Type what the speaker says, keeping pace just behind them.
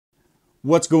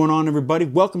What's going on, everybody?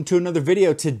 Welcome to another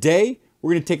video. Today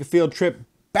we're going to take a field trip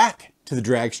back to the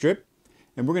drag strip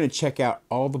and we're going to check out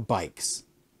all the bikes.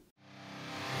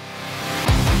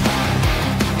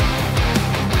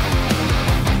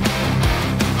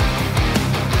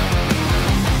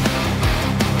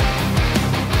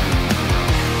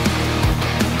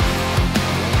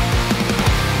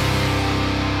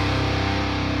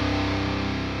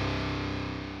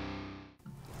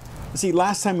 See,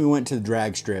 last time we went to the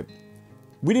drag strip,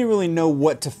 we didn't really know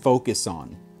what to focus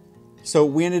on. So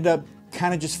we ended up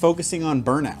kind of just focusing on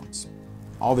burnouts.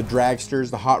 All the dragsters,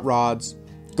 the hot rods,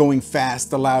 going fast,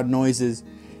 the loud noises,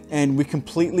 and we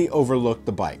completely overlooked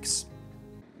the bikes.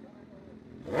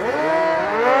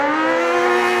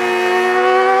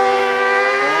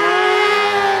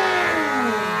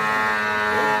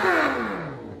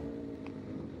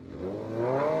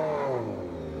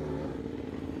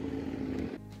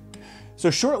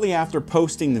 So shortly after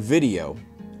posting the video,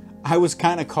 I was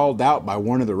kind of called out by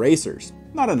one of the racers.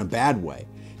 Not in a bad way.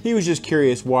 He was just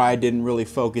curious why I didn't really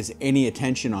focus any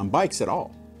attention on bikes at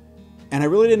all. And I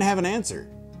really didn't have an answer,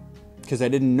 because I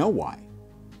didn't know why.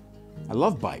 I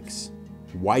love bikes.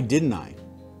 Why didn't I?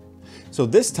 So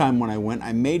this time when I went,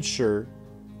 I made sure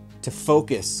to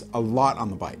focus a lot on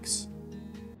the bikes.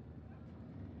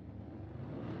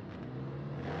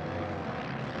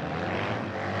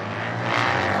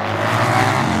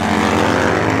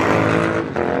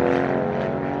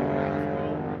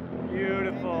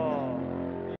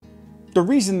 The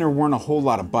reason there weren't a whole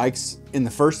lot of bikes in the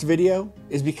first video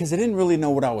is because I didn't really know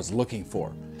what I was looking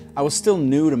for. I was still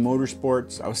new to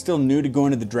motorsports. I was still new to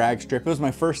going to the drag strip. It was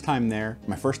my first time there,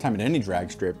 my first time at any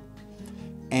drag strip.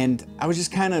 And I was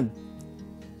just kind of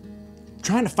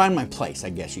trying to find my place, I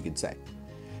guess you could say.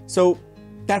 So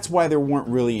that's why there weren't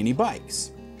really any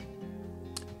bikes.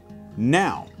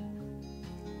 Now,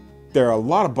 there are a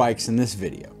lot of bikes in this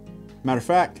video. Matter of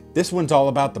fact, this one's all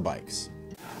about the bikes.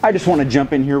 I just want to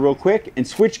jump in here real quick and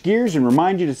switch gears and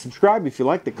remind you to subscribe if you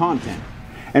like the content.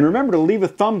 And remember to leave a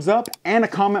thumbs up and a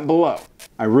comment below.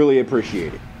 I really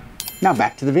appreciate it. Now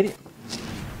back to the video.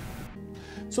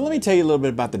 So let me tell you a little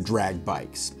bit about the drag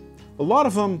bikes. A lot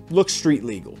of them look street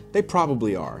legal. They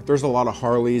probably are. There's a lot of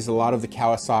Harleys, a lot of the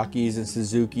Kawasaki's and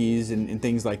Suzuki's and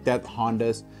things like that, the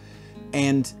Hondas.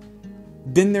 And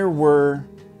then there were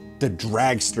the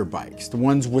dragster bikes, the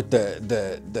ones with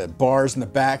the bars in the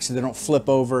back so they don't flip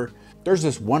over. There's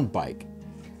this one bike,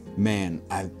 man,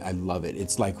 I love it.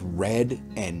 It's like red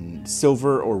and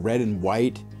silver or red and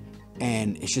white,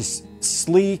 and it's just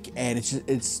sleek and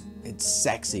it's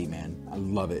sexy, man. I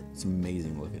love it. It's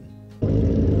amazing looking.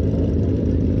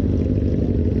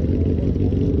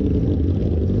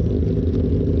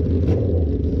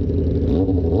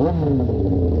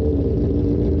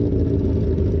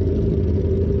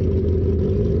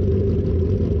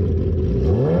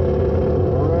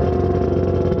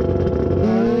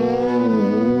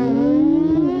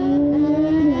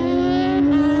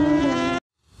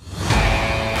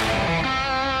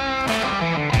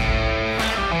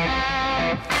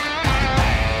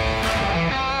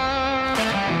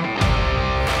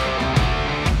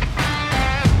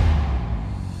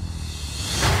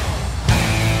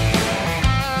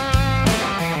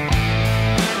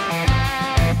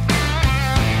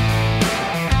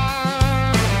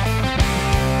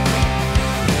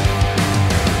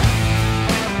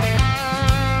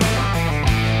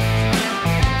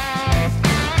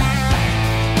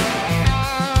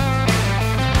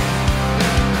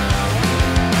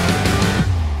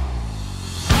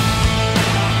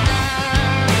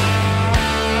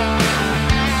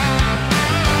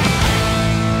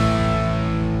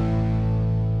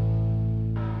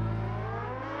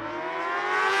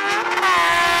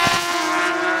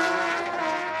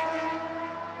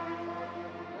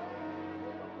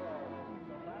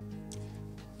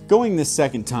 Going this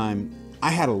second time,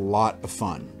 I had a lot of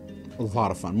fun.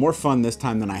 More fun this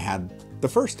time than I had the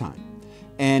first time.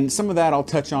 And some of that I'll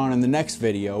touch on in the next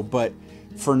video, but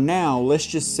for now, let's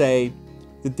just say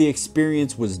that the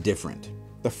experience was different.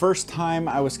 The first time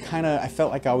I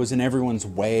felt like I was in everyone's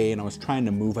way and I was trying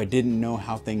to move. I didn't know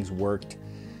how things worked.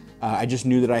 I just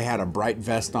knew that I had a bright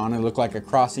vest on. I looked like a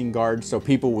crossing guard so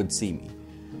people would see me.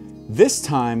 This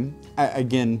time, I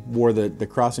again wore the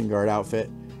crossing guard outfit,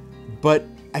 but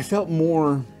I felt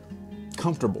more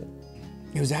comfortable.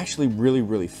 It was actually really,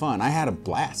 really fun. I had a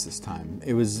blast this time.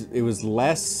 It was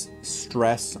less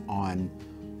stress on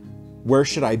where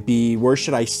should I be, where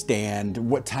should I stand,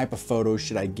 what type of photos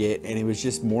should I get, and it was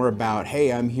just more about,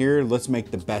 hey, I'm here, let's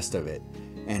make the best of it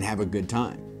and have a good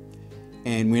time.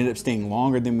 And we ended up staying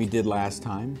longer than we did last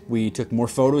time. We took more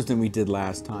photos than we did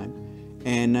last time.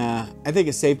 And I think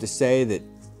it's safe to say that,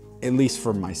 at least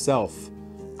for myself,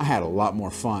 I had a lot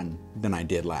more fun than I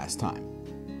did last time.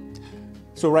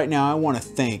 So right now I want to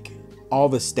thank all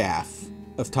the staff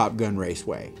of Top Gun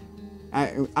Raceway.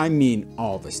 I mean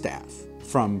all the staff,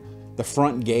 from the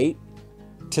front gate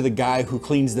to the guy who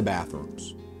cleans the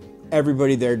bathrooms.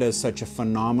 Everybody there does such a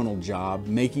phenomenal job,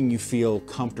 making you feel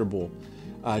comfortable,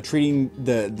 treating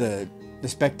the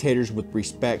spectators with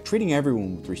respect, treating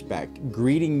everyone with respect,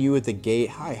 greeting you at the gate.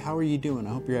 Hi, how are you doing?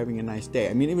 I hope you're having a nice day.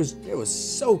 I mean, it was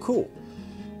so cool.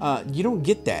 You don't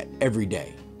get that every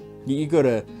day. You go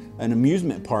to an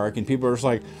amusement park and people are just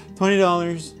like,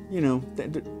 $20, you know,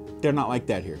 they're not like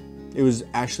that here. It was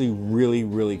actually really,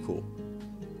 really cool.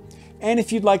 And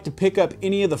if you'd like to pick up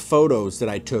any of the photos that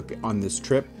I took on this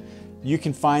trip, you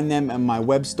can find them at my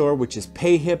web store, which is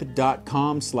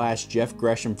payhip.com/Jeff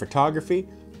Gresham Photography.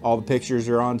 All the pictures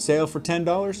are on sale for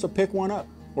 $10, so pick one up,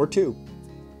 or two.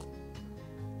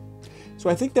 So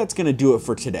I think that's gonna do it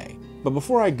for today. But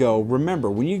before I go,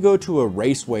 remember, when you go to a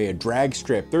raceway, a drag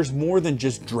strip, there's more than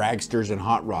just dragsters and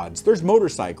hot rods. There's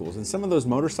motorcycles, and some of those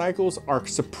motorcycles are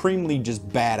supremely just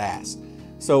badass.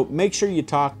 So make sure you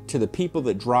talk to the people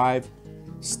that drive,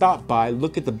 stop by,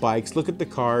 look at the bikes, look at the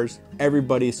cars.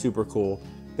 Everybody is super cool.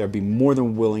 They'll be more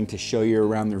than willing to show you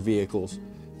around their vehicles.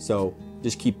 So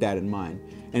just keep that in mind.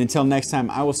 And until next time,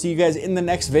 I will see you guys in the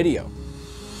next video.